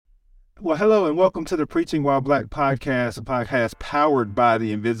Well, hello and welcome to the Preaching While Black podcast, a podcast powered by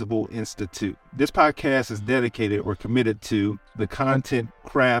the Invisible Institute. This podcast is dedicated or committed to the content,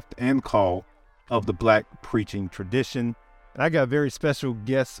 craft, and call of the Black preaching tradition. And I got a very special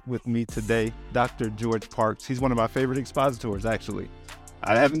guest with me today, Dr. George Parks. He's one of my favorite expositors, actually.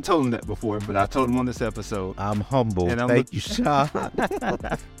 I haven't told him that before, but I told him on this episode. I'm humble. Thank you, Sean.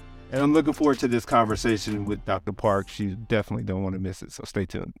 And I'm looking forward to this conversation with Dr. Parks. You definitely don't want to miss it, so stay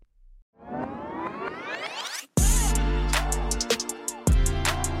tuned.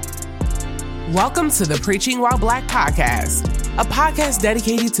 Welcome to the Preaching While Black podcast, a podcast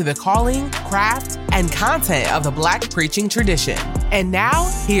dedicated to the calling, craft, and content of the Black preaching tradition. And now,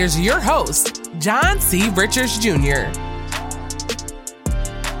 here's your host, John C. Richards Jr.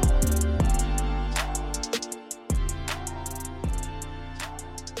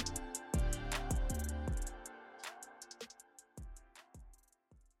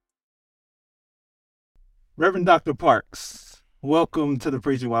 Reverend Dr. Parks, welcome to the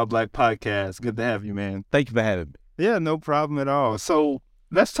Preaching While Black podcast. Good to have you, man. Thank you for having me. Yeah, no problem at all. So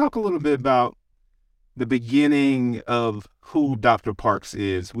let's talk a little bit about the beginning of who Dr. Parks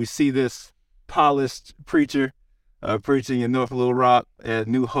is. We see this polished preacher preaching in North Little Rock at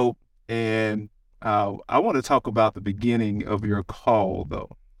New Hope. And I want to talk about the beginning of your call,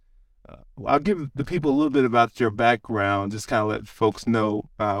 though. I'll give the people a little bit about your background, just kind of let folks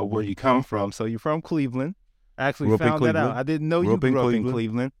know where you come from. So you're from Cleveland. I actually found that out. I didn't know you grew up in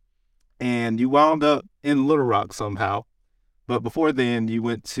Cleveland. And you wound up in Little Rock somehow. But before then, you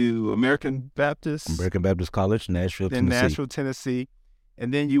went to American Baptist College, Nashville, in Tennessee. Nashville, Tennessee.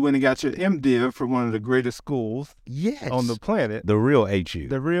 And then you went and got your MDiv from one of the greatest schools on the planet. The real HU.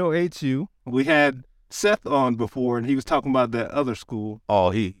 The real HU. We had Seth on before, and he was talking about that other school.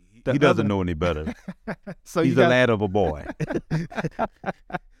 Oh, he doesn't know any better. So He's a lad of a boy.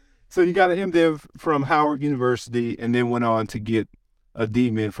 So you got an MDiv from Howard University and then went on to get a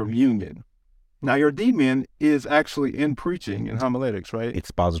DMin from Union. Now, your DMin is actually in preaching and homiletics, right?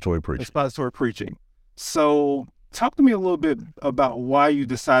 Expository preaching. Expository preaching. So talk to me a little bit about why you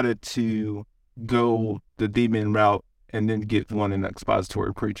decided to go the DMin route and then get one in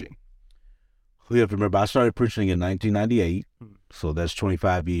expository preaching. We have to remember, I started preaching in 1998, so that's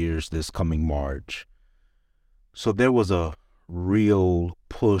 25 years this coming March. So there was a real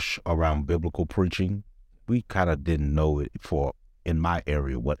push around biblical preaching. We kind of didn't know it in my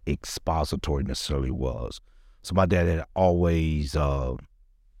area what expository necessarily was. So my dad had always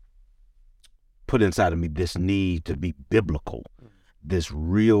put inside of me this need to be biblical, this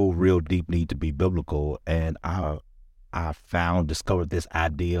real deep need to be biblical. And I discovered this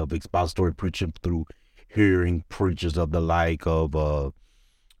idea of expository preaching through hearing preachers of the like of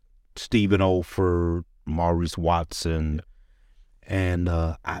Stephen Olford, Maurice Watson, and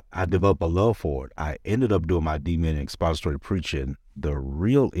I developed a love for it. I ended up doing my DMin in expository preaching. The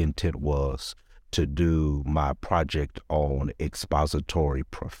real intent was to do my project on expository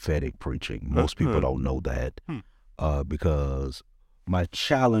prophetic preaching. Most people don't know that because my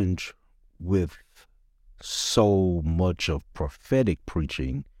challenge with so much of prophetic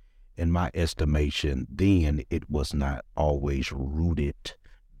preaching, in my estimation, then it was not always rooted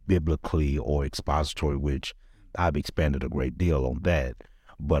biblically or expository, which I've expanded a great deal on that.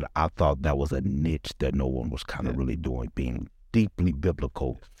 But I thought that was a niche that no one was kind of really doing, being deeply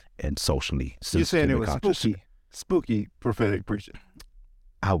biblical and socially sensitive. You're saying it was spooky prophetic preaching.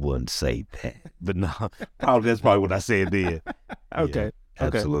 I wouldn't say that, but no, that's probably what I said then. Okay. Yeah,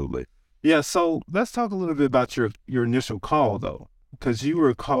 absolutely. Yeah, so let's talk a little bit about your initial call, though, because you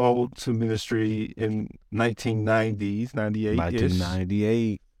were called to ministry in 1990s, 98-ish.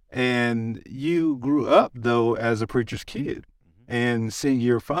 1998. And you grew up, though, as a preacher's kid and seeing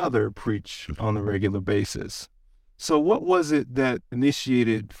your father preach on a regular basis. So what was it that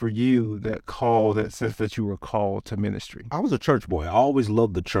initiated for you that call, that sense that you were called to ministry? I was a church boy. I always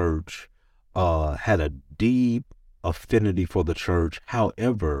loved the church, had a deep affinity for the church.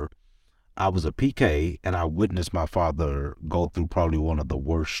 However, I was a PK, and I witnessed my father go through probably one of the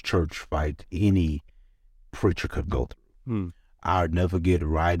worst church fights any preacher could go through. I'll never forget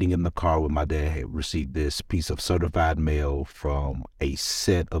riding in the car with my dad, had received this piece of certified mail from a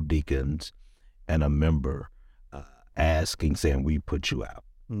set of deacons and a member saying, we put you out.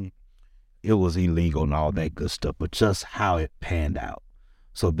 It was illegal and all that good stuff, but just how it panned out.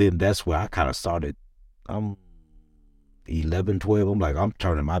 So then that's where I kind of started. I'm 11, 12. I'm like, I'm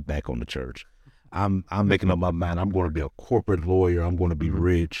turning my back on the church. I'm making up my mind. I'm going to be a corporate lawyer. I'm going to be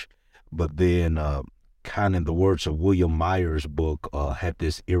rich. But then kind of in the words of William Myers' book, had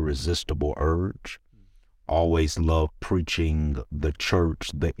this irresistible urge. always loved preaching the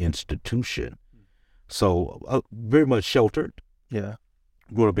church, the institution. So very much sheltered. Yeah.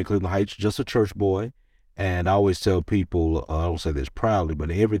 Grew up in Cleveland Heights, just a church boy. And I always tell people, I don't say this proudly,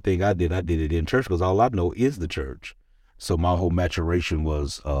 but everything I did it in church because all I know is the church. So my whole maturation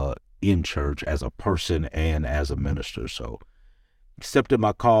was in church as a person and as a minister. So accepted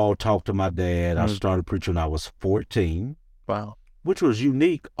my call, talked to my dad. I started preaching when I was 14. Wow. Which was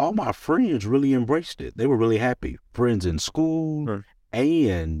unique. All my friends really embraced it. They were really happy. Friends in school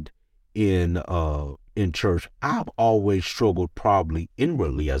and in church. I've always struggled probably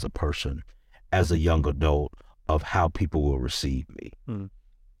inwardly as a person, as a young adult, of how people will receive me.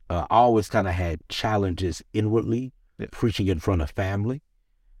 I always kind of had challenges inwardly, preaching in front of family,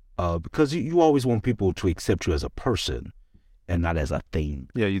 because you always want people to accept you as a person and not as a thing.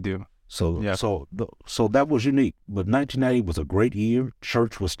 Yeah, you do. So that was unique. But 1990 was a great year.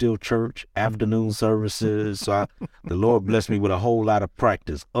 Church was still church, afternoon services. So the Lord blessed me with a whole lot of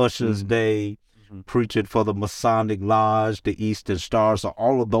practice. Ushers Day, preaching for the Masonic Lodge, the Eastern Star. So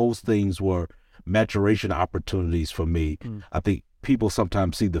all of those things were maturation opportunities for me. I think people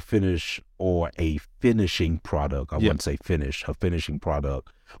sometimes see the finish or a finishing product. I wouldn't say finish, a finishing product.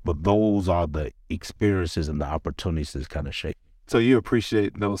 But those are the experiences and the opportunities that kind of shape. So you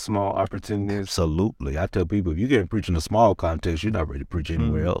appreciate those small opportunities? Absolutely. I tell people, if you can't preach in a small context, you're not ready to preach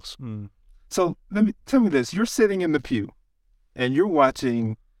anywhere else. So tell me this. You're sitting in the pew and you're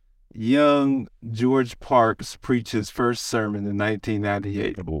watching young George Parks preach his first sermon in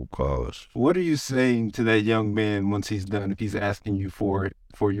 1998. Oh, gosh. What are you saying to that young man once he's done, if he's asking you for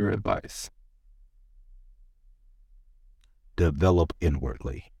your advice? Develop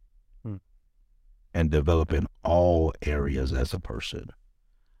inwardly. And develop in all areas as a person.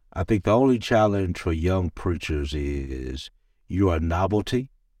 I think the only challenge for young preachers is you're a novelty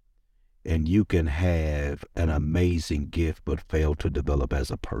and you can have an amazing gift but fail to develop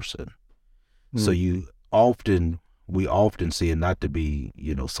as a person. So we often see, and not to be,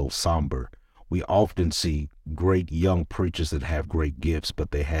 so somber, we often see great young preachers that have great gifts,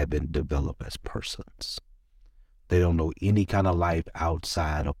 but they haven't developed as persons. They don't know any kind of life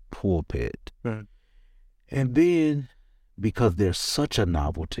outside a pulpit. And then, because there's such a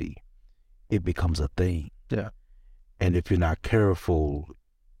novelty, it becomes a thing. Yeah. And if you're not careful,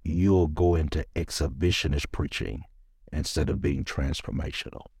 you'll go into exhibitionist preaching instead of being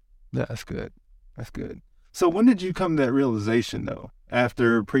transformational. Yeah, that's good. That's good. So when did you come to that realization, though?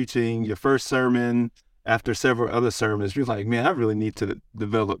 After preaching your first sermon, after several other sermons, you're like, man, I really need to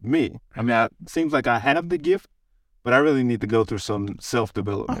develop me. I mean, it seems like I have the gift, but I really need to go through some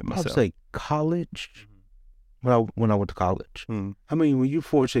self-development myself. I'd say college. When I went to college. I mean, when you're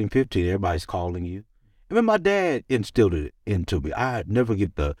 14, 15, everybody's calling you. I mean, my dad instilled it into me. I'd never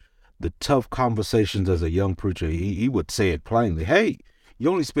get the tough conversations as a young preacher. He would say it plainly. Hey,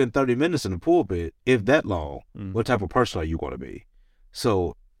 you only spend 30 minutes in the pulpit, if that long. What type of person are you going to be?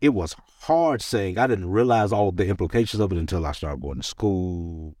 So it was hard saying. I didn't realize all of the implications of it until I started going to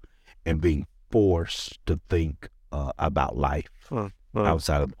school and being forced to think about life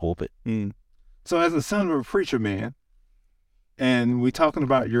outside of the pulpit. So as a son of a preacher man, and we're talking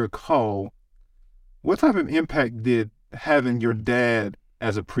about your call, what type of impact did having your dad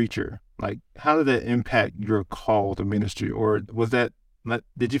as a preacher, like how did that impact your call to ministry? Or was that,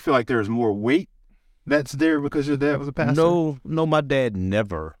 did you feel like there was more weight that's there because your dad was a pastor? No, my dad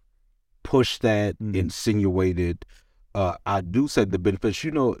never pushed that, insinuated. I do say the benefits.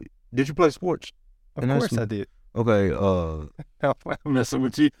 Did you play sports? Of course I did. Okay, I'm messing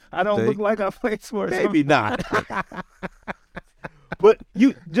with you. I don't look like I play sports. Maybe not. But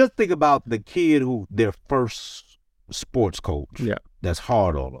you just think about the kid who their first sports coach. Yeah. That's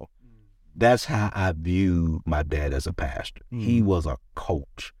hard on them. That's how I view my dad as a pastor. He was a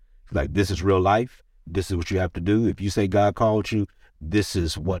coach. Like, this is real life. This is what you have to do. If you say God called you, this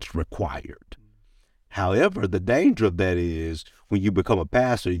is what's required. However, the danger of that is when you become a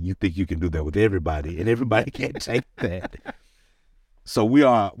pastor, you think you can do that with everybody, and everybody can't take that. So we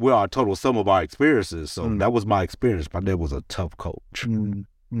are a total sum of our experiences. So that was my experience. My dad was a tough coach.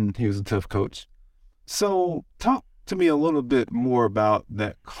 He was a tough coach. So talk to me a little bit more about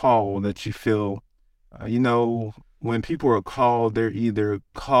that call that you feel. When people are called, they're either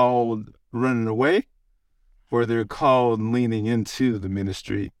called running away or they're called leaning into the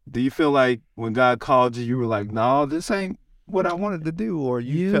ministry. Do you feel like when God called you, you were like, no, this ain't what I wanted to do? Or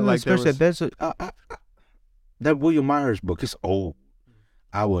you felt like that William Myers book, it's old.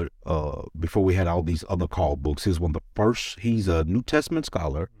 I would, before we had all these other call books, he's one of the first. He's a New Testament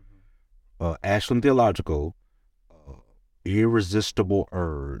scholar, Ashland Theological, irresistible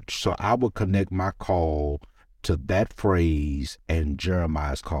urge. So I would connect my call to that phrase and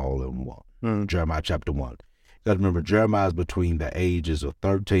Jeremiah's call in Jeremiah chapter 1. You got to remember, Jeremiah's between the ages of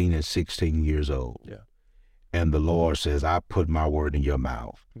 13 and 16 years old. Yeah. And the Lord says, I put my word in your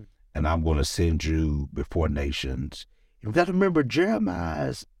mouth, and I'm going to send you before nations. You got to remember,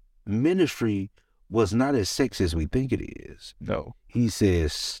 Jeremiah's ministry was not as sexy as we think it is. No. He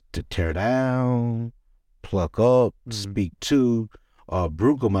says to tear down, pluck up, speak to.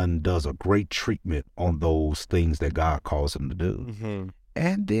 Brueggemann does a great treatment on those things that God calls him to do.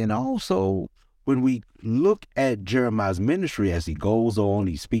 And then also, when we look at Jeremiah's ministry as he goes on,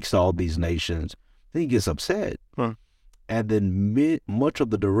 he speaks to all these nations, then he gets upset. And then much of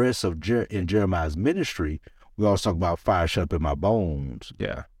the rest of in Jeremiah's ministry, we always talk about fire shut up in my bones.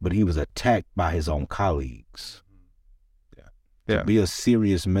 Yeah. But he was attacked by his own colleagues. Yeah. To be a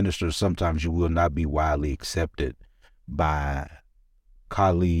serious minister, sometimes you will not be widely accepted by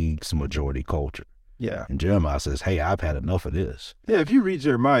colleagues' majority culture. Yeah. And Jeremiah says, hey, I've had enough of this. Yeah, if you read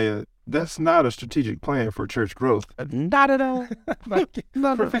Jeremiah, that's not a strategic plan for church growth. Not at all.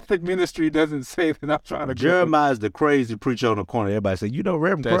 Prophetic ministry doesn't say that I'm trying to grow. Jeremiah's the crazy preacher on the corner. Everybody say, you know,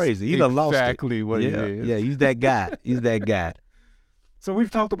 Reverend That's crazy. He done lost it. exactly what it is. Yeah, he's that guy. He's that guy. So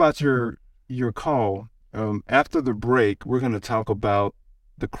we've talked about your call. After the break, we're going to talk about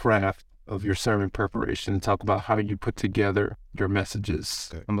the craft of your sermon preparation and talk about how you put together your messages.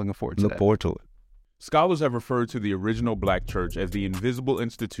 Okay. I'm looking forward to Look that. forward to it. Scholars have referred to the original black church as the invisible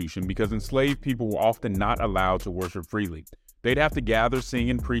institution because enslaved people were often not allowed to worship freely. They'd have to gather, sing,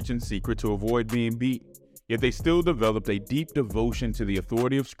 and preach in secret to avoid being beaten. Yet they still developed a deep devotion to the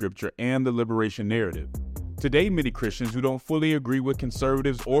authority of Scripture and the liberation narrative. Today, many Christians who don't fully agree with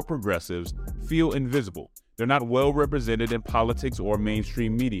conservatives or progressives feel invisible. They're not well represented in politics or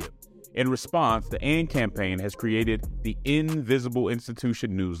mainstream media. In response, the AND campaign has created the Invisible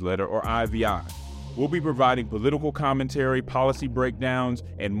Institution newsletter, or IVI. We'll be providing political commentary, policy breakdowns,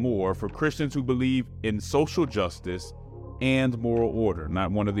 and more for Christians who believe in social justice and moral order,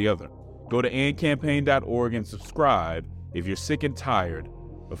 not one or the other. Go to andcampaign.org and subscribe if you're sick and tired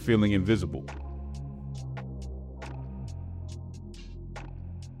of feeling invisible.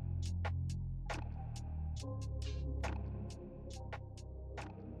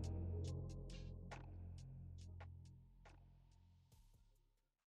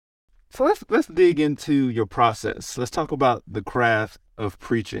 So let's dig into your process. Let's talk about the craft of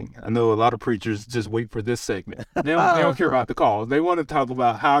preaching. I know a lot of preachers just wait for this segment. They don't care about the calls. They want to talk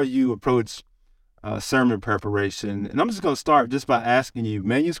about how you approach sermon preparation. And I'm just going to start just by asking you,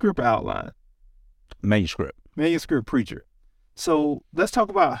 manuscript or outline? Manuscript. Manuscript preacher. So let's talk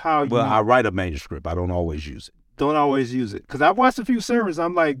about how Well, you I write a manuscript. I don't always use it. don't always use it. Because I've watched a few sermons.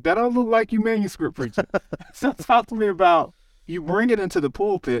 I'm like, that don't look like you manuscript preaching. So talk to me about, you bring it into the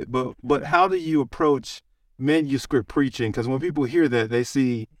pulpit, but how do you approach manuscript preaching? Because when people hear that, they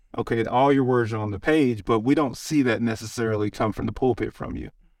see, okay, all your words are on the page, but we don't see that necessarily come from the pulpit from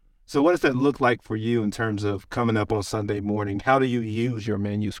you. So what does that look like for you in terms of coming up on Sunday morning? How do you use your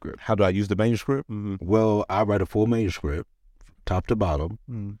manuscript? How do I use the manuscript? Well, I write a full manuscript, top to bottom.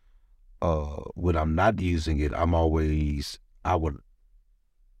 When I'm not using it,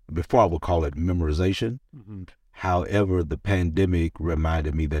 before I would call it memorization. However, the pandemic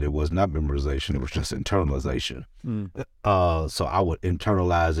reminded me that it was not memorization, it was just internalization. So I would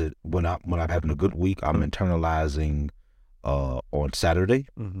internalize it when I'm having a good week. I'm internalizing on Saturday,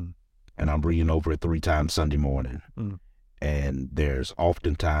 and I'm reading over it 3 times Sunday morning. And there's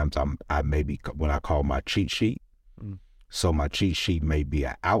oftentimes I maybe when I call my cheat sheet. So my cheat sheet may be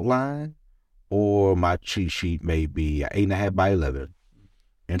an outline, or my cheat sheet may be 8.5 by 11.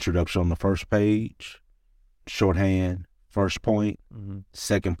 Introduction on the first page, shorthand, first point,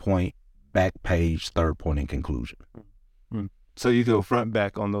 second point, back page, third point, and conclusion. So you go front and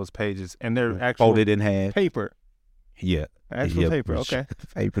back on those pages, and they're actual Folded in half. paper. Yeah. Actual paper, okay.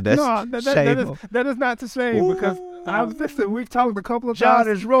 Paper, that's shameful. that is not to shame, because listen, we've talked a couple of John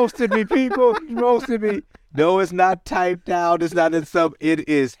times. has roasted me, people. He roasted me. No, it's not typed out. It's not in some. It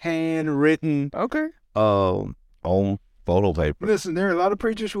is handwritten Okay. on photo paper. Listen, there are a lot of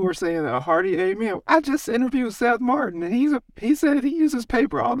preachers who are saying a hearty amen. I just interviewed Seth Martin, and he said he uses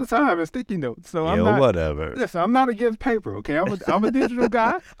paper all the time and sticky notes. So I'm not. Whatever. Listen, I'm not against paper. Okay, I'm a digital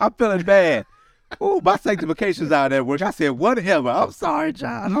guy. I'm feeling bad. Oh, my sanctification's out at work. I said, whatever. I'm sorry,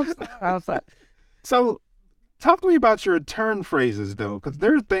 John. I'm sorry. So, talk to me about your turn phrases, though, because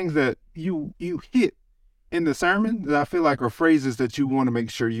there are things that you hit in the sermon that I feel like are phrases that you want to make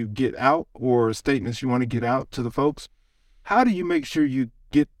sure you get out, or statements you want to get out to the folks. How do you make sure you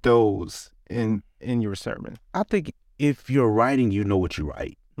get those in your sermon? I think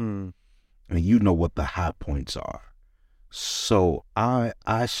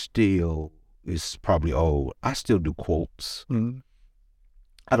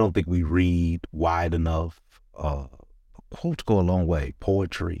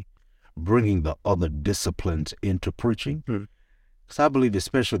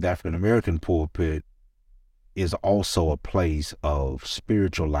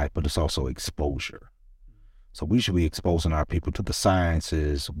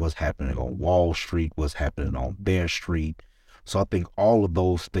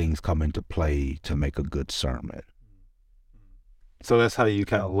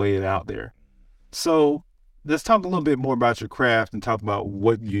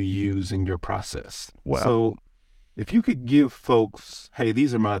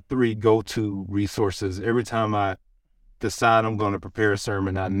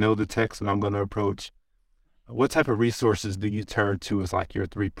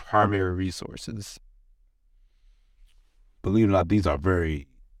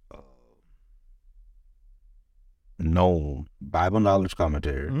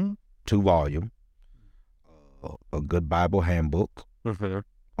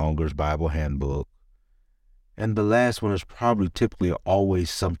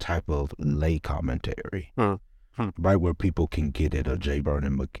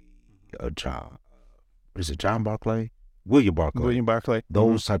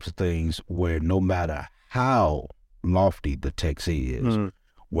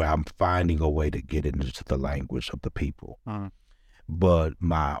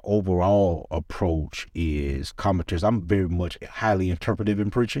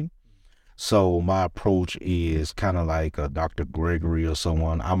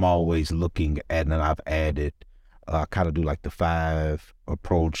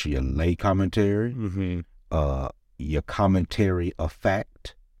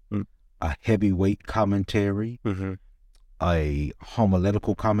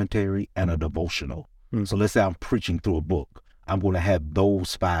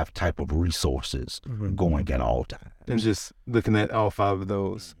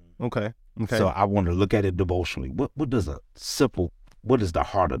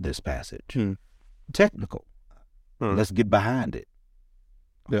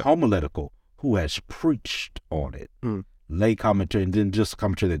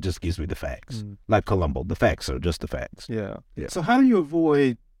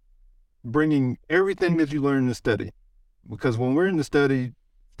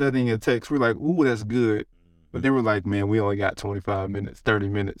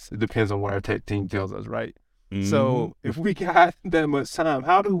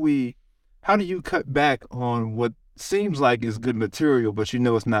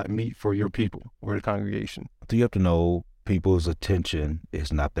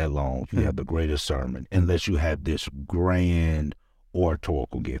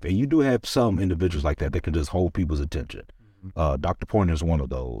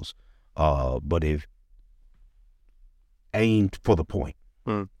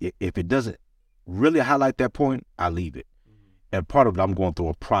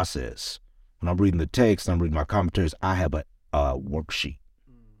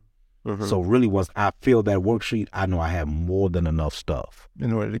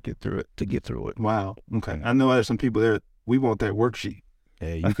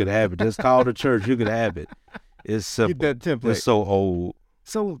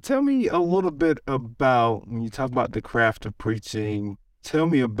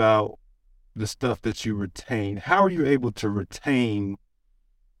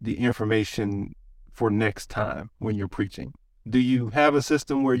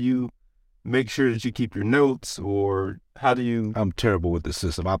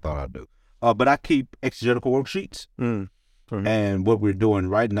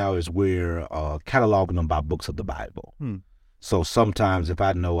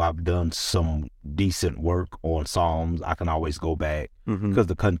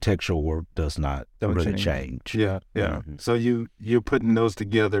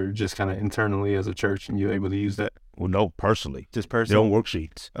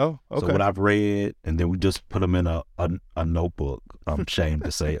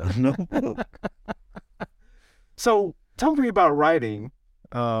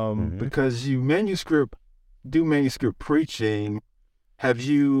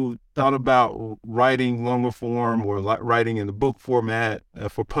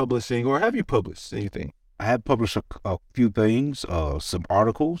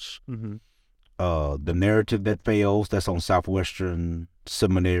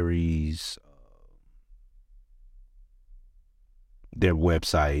their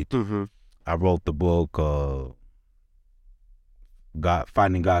website. Mm-hmm. I wrote the book,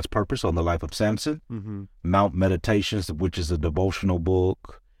 Finding God's Purpose on the Life of Samson, Mm-hmm. Mount Meditations, which is a devotional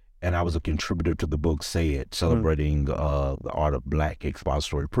book, and I was a contributor to the book Say It, celebrating the art of Black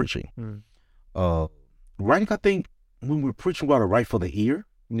expository preaching. Writing, I think, when we're preaching, we want to write for the ear.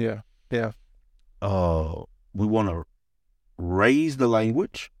 Yeah. Yeah. We want to raise the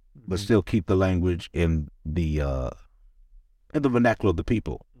language, but still keep the language in the vernacular of the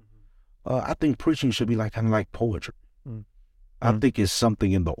people. I think preaching should be kind of like poetry. I think it's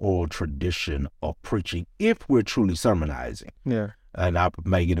something in the oral tradition of preaching if we're truly sermonizing. Yeah. And I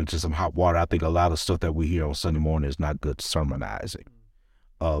may get into some hot water. I think a lot of stuff that we hear on Sunday morning is not good sermonizing.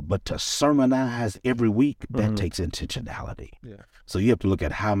 But to sermonize every week, that takes intentionality. Yeah. So you have to look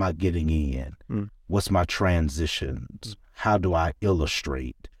at, how am I getting in? What's my transitions? How do I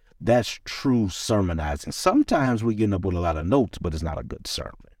illustrate? That's true sermonizing. Sometimes we get up with a lot of notes, but it's not a good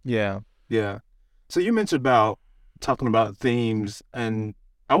sermon. Yeah. Yeah. So you mentioned about talking about themes, and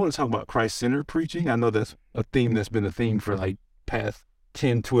I want to talk about Christ-centered preaching. I know that's a theme that's been a theme for past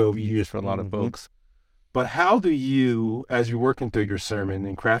 10, 12 years for a lot of folks. But how do you, as you're working through your sermon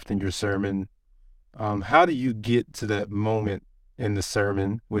and crafting your sermon, how do you get to that moment in the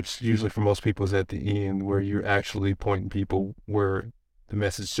sermon, which usually for most people is at the end, where you're actually pointing people where the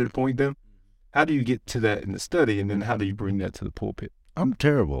message should point them? How do you get to that in the study, and then how do you bring that to the pulpit? I'm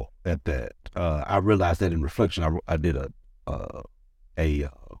terrible at that. I realized that in reflection. I did a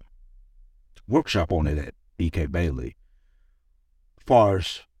workshop on it at E.K. Bailey, as far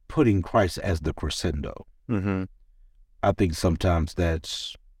as putting Christ as the crescendo. I think sometimes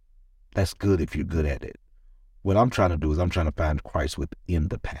that's good if you're good at it. What I'm trying to do is I'm trying to find Christ within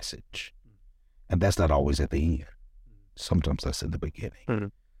the passage, and that's not always at the end. Sometimes that's in the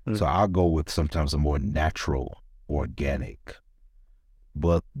beginning. So I'll go with sometimes a more natural, organic.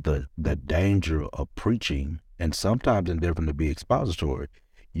 But the danger of preaching, and sometimes endeavoring to be expository,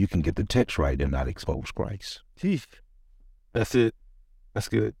 you can get the text right and not expose Christ. That's it. That's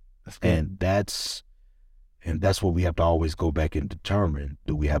good. That's good. And that's what we have to always go back and determine.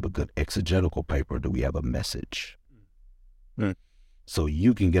 Do we have a good exegetical paper? Do we have a message? So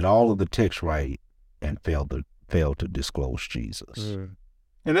you can get all of the text right and fail to disclose Jesus.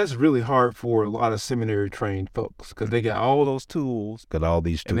 And that's really hard for a lot of seminary trained folks, because they got all those tools. Got all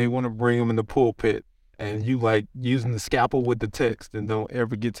these tools. And they want to bring them in the pulpit, and you using the scalpel with the text and don't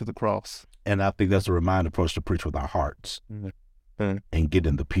ever get to the cross. And I think that's a reminder for us to preach with our hearts and get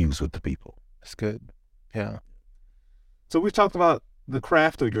in the pews with the people. That's good. Yeah. So we talked about the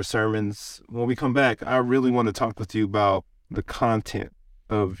craft of your sermons. When we come back, I really want to talk with you about the content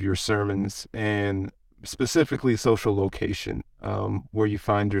of your sermons, and specifically social location, where you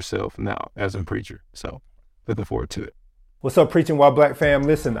find yourself now as a preacher. So looking forward to it. What's up, Preaching While Black fam?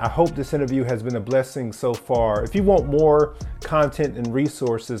 Listen, I hope this interview has been a blessing so far. If you want more content and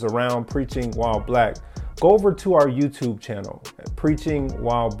resources around Preaching While Black, go over to our YouTube channel, Preaching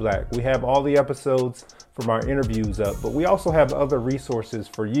While Black. We have all the episodes from our interviews up, but we also have other resources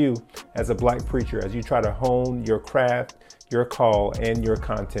for you as a Black preacher as you try to hone your craft, your call, and your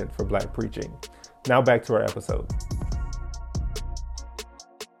content for Black preaching. Now back to our episode.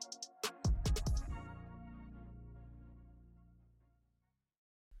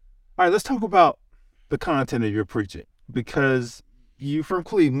 All right, let's talk about the content of your preaching, because you're from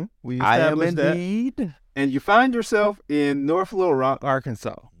Cleveland. We established that. Indeed. And you find yourself in North Little Rock,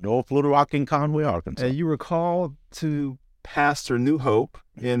 Arkansas. North Little Rock and Conway, Arkansas. And you were called to pastor New Hope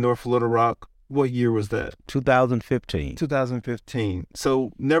in North Little Rock. What year was that? 2015. 2015.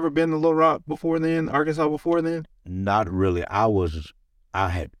 So never been to Little Rock before then, Arkansas before then? Not really. I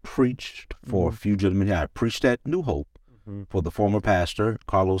had preached for a few gentlemen. I preached at New Hope for the former pastor,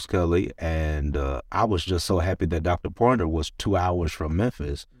 Carlos Kelly, and I was just so happy that Dr. Pointer was 2 hours from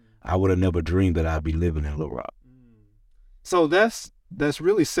Memphis. I would have never dreamed that I'd be living in Little Rock. So that's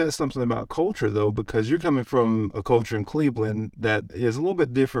really says something about culture, though, because you're coming from a culture in Cleveland that is a little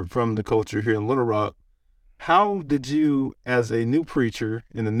bit different from the culture here in Little Rock. How did you, as a new preacher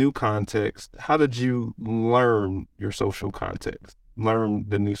in a new context, how did you learn your social context, learn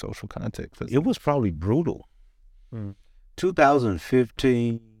the new social context? It was probably brutal.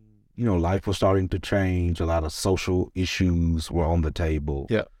 2015, life was starting to change. A lot of social issues were on the table.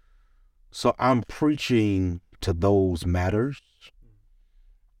 Yeah. So I'm preaching to those matters,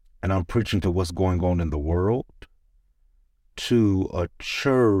 and I'm preaching to what's going on in the world, to a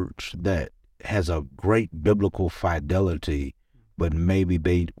church that has a great biblical fidelity, but maybe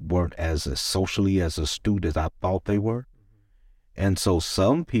they weren't as socially as astute as I thought they were. And so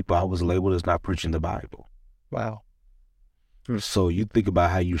some people I was labeled as not preaching the Bible. Wow. So you think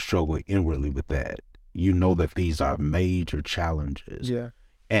about how you struggle inwardly with that. You know that these are major challenges. Yeah.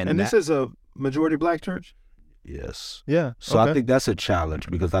 And this is a majority black church? Yes. Yeah. So I think that's a challenge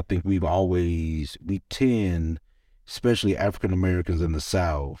because I think we tend, especially African Americans in the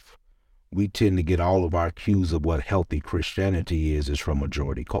South, we tend to get all of our cues of what healthy Christianity is from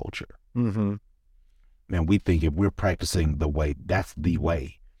majority culture. Mm-hmm. And we think if we're practicing the way, that's the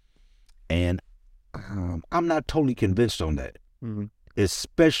way. And I'm not totally convinced on that,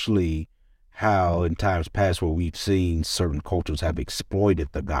 especially how in times past where we've seen certain cultures have exploited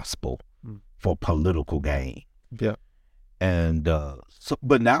the gospel for political gain. Yeah. And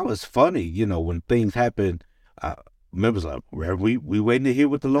but now it's funny, when things happen, members like, we waiting to hear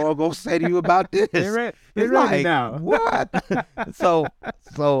what the Lord gonna say to you about this. They're It's ready like, now. what? so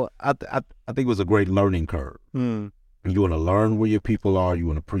I think it was a great learning curve. Mm. You want to learn where your people are. You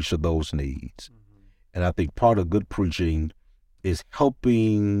want to preach to those needs. And I think part of good preaching is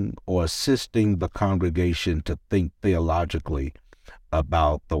helping or assisting the congregation to think theologically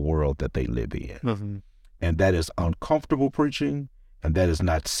about the world that they live in. Mm-hmm. And that is uncomfortable preaching, and that is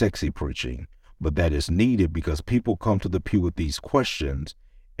not sexy preaching, but that is needed because people come to the pew with these questions.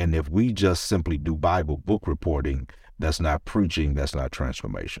 And if we just simply do Bible book reporting, that's not preaching, that's not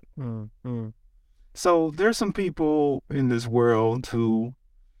transformation. Mm-hmm. So there's some people in this world who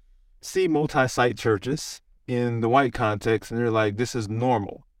see multi-site churches in the white context, and they're like, this is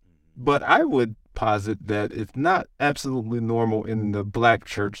normal. But I would posit that it's not absolutely normal in the black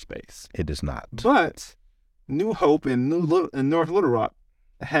church space. It is not. But New Hope in North Little Rock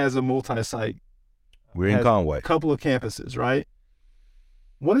has a multi-site. We're in has Conway. a couple of campuses, right?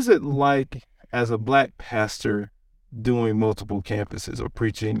 What is it like as a black pastor doing multiple campuses or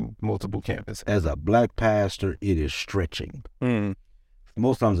preaching multiple campuses? As a black pastor, it is stretching. Mm.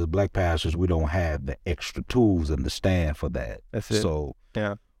 Most times as black pastors, we don't have the extra tools and the stand for that. That's it. So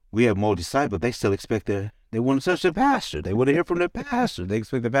Yeah. we have multi-site, but they still expect they want to touch their pastor. They want to hear from their pastor. They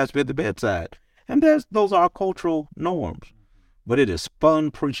expect the pastor to be at the bedside. And those are our cultural norms. But it is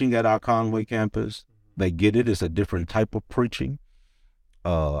fun preaching at our Conway campus. They get it. It's a different type of preaching.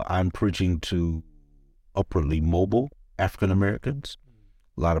 I'm preaching to upwardly mobile African Americans,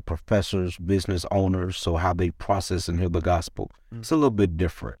 a lot of professors, business owners, so how they process and hear the gospel. It's a little bit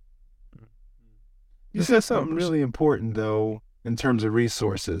different. You said something really important, though, in terms of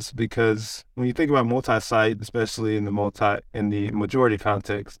resources, because when you think about multi-site, especially in the majority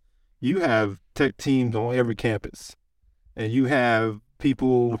context, you have tech teams on every campus, and you have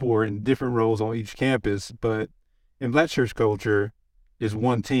people who are in different roles on each campus. But in black church culture, is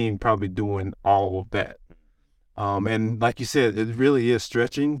one team probably doing all of that. And like you said, it really is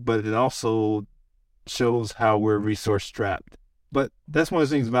stretching, but it also shows how we're resource strapped. But that's one of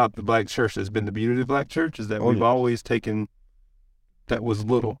the things about the black church that's been the beauty of the black church is that we've always taken that was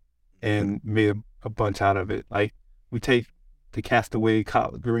little and made a bunch out of it. Like we take the castaway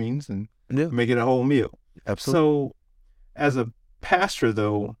collard greens and make it a whole meal. Absolutely. So as a pastor,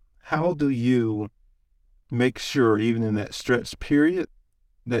 though, how do you make sure, even in that stretched period,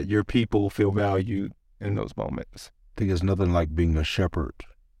 that your people feel valued in those moments? I think it's nothing like being a shepherd,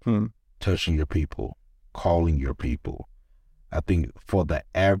 touching your people, calling your people. I think for the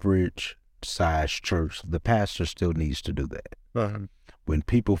average size church, the pastor still needs to do that. Uh-huh. When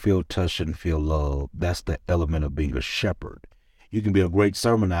people feel touched and feel loved, that's the element of being a shepherd. You can be a great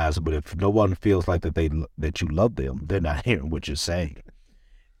sermonizer, but if no one feels like that you love them, they're not hearing what you're saying.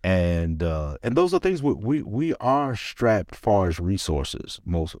 And those are things we are strapped far as resources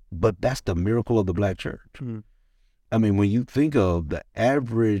but that's the miracle of the black church. I mean, when you think of the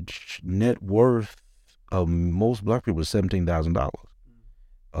average net worth of most black people is $17,000.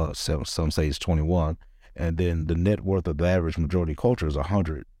 Some say it's 21, and then the net worth of the average majority culture is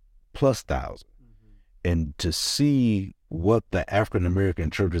 100,000+. And to see what the African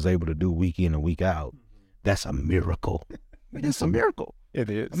American church is able to do week in and week out, that's a miracle. I mean, that's a miracle. It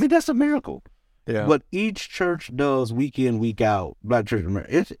is. I mean, that's a miracle. Yeah. What each church does week in, week out, black church,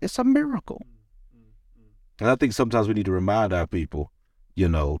 it's a miracle. And I think sometimes we need to remind our people,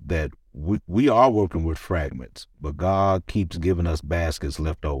 that we are working with fragments, but God keeps giving us baskets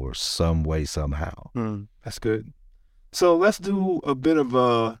left over some way, somehow. That's good. So let's do a bit of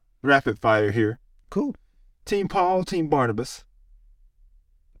a rapid fire here. Cool. Team Paul, Team Barnabas.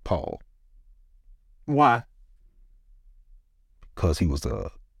 Paul, Why? because he was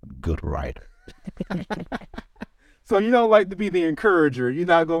a good writer. So you don't like to be the encourager. You're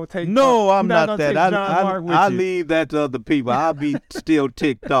not going to take. No, I'm you're not gonna that. take John Mark with I you. leave that to other people. I'll be still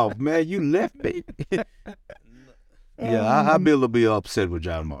ticked off. Man, you left me. Yeah, I'll be a little bit upset with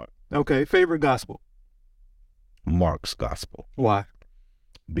John Mark. Okay, favorite gospel. Mark's gospel. Why?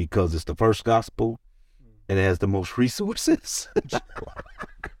 Because it's the first gospel and it has the most resources.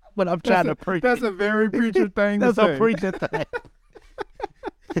 But I'm trying to preach. That's a very preacher thing to That's say. a preacher thing.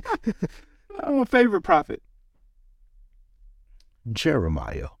 Favorite prophet?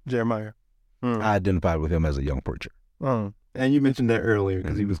 Jeremiah. Jeremiah. I identified with him as a young preacher. And you mentioned that earlier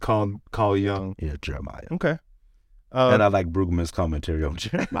because he was called young. Yeah, Jeremiah. Okay. And I like Brueggemann's commentary on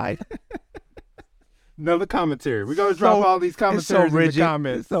Jeremiah. Another commentary. We're going to drop all these commentaries in the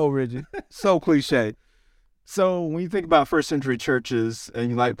comments. It's so rigid. So cliche. So when you think about first century churches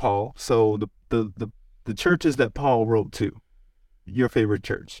and you like Paul, so the churches that Paul wrote to, your favorite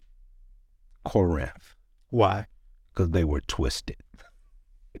church? Corinth. Why? Because they were twisted.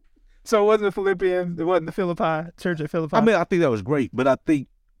 So it wasn't Philippians, it wasn't the church at Philippi? I mean, I think that was great, but I think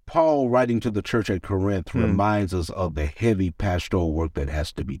Paul writing to the church at Corinth reminds us of the heavy pastoral work that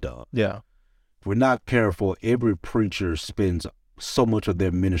has to be done. Yeah. If we're not careful, every preacher spends so much of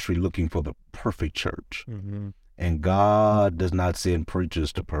their ministry looking for the perfect church. Mm-hmm. And God does not send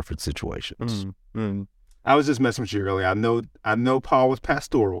preachers to perfect situations. Mm-hmm. I was just messing with you earlier. I know Paul was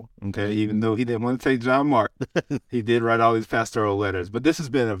pastoral, okay, even though he didn't want to take John Mark. He did write all these pastoral letters. But this has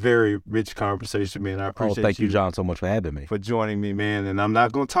been a very rich conversation, man. I appreciate thank you, John, so much for having me. For joining me, man. And I'm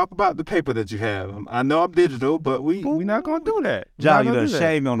not going to talk about the paper that you have. I know I'm digital, but we're not going to do that. John, you done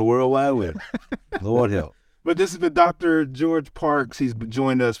shame me on the World Wide Web. Lord help. But this has been Dr. George Parks. He's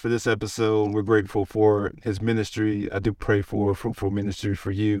joined us for this episode. We're grateful for his ministry. I do pray for fruitful ministry for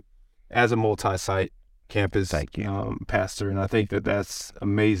you as a multi-site campus pastor. And I think that's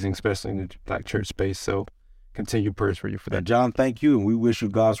amazing, especially in the Black church space. So continue prayers for you for that. And John, thank you. And we wish you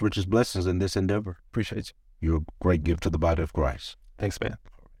God's richest blessings in this endeavor. Appreciate you. You're a great gift to the body of Christ. Thanks, man.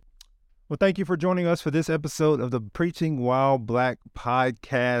 Well, thank you for joining us for this episode of the Preaching While Black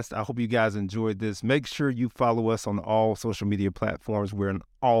podcast. I hope you guys enjoyed this. Make sure you follow us on all social media platforms. We're in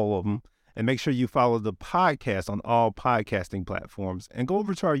all of them. And make sure you follow the podcast on all podcasting platforms. And go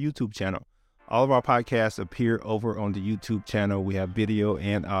over to our YouTube channel. All of our podcasts appear over on the YouTube channel. We have video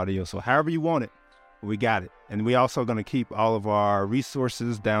and audio. So however you want it, we got it. And we also going to keep all of our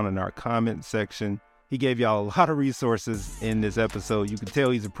resources down in our comment section. He gave y'all a lot of resources in this episode. You can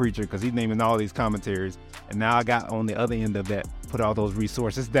tell he's a preacher because he's naming all these commentaries. And now I got on the other end of that, put all those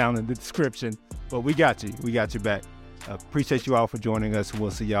resources down in the description. But we got you. We got you back. Appreciate you all for joining us.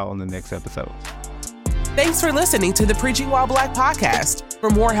 We'll see y'all on the next episode. Thanks for listening to the Preaching While Black podcast. For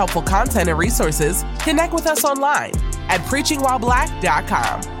more helpful content and resources, connect with us online at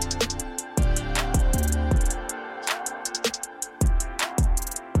preachingwhileblack.com.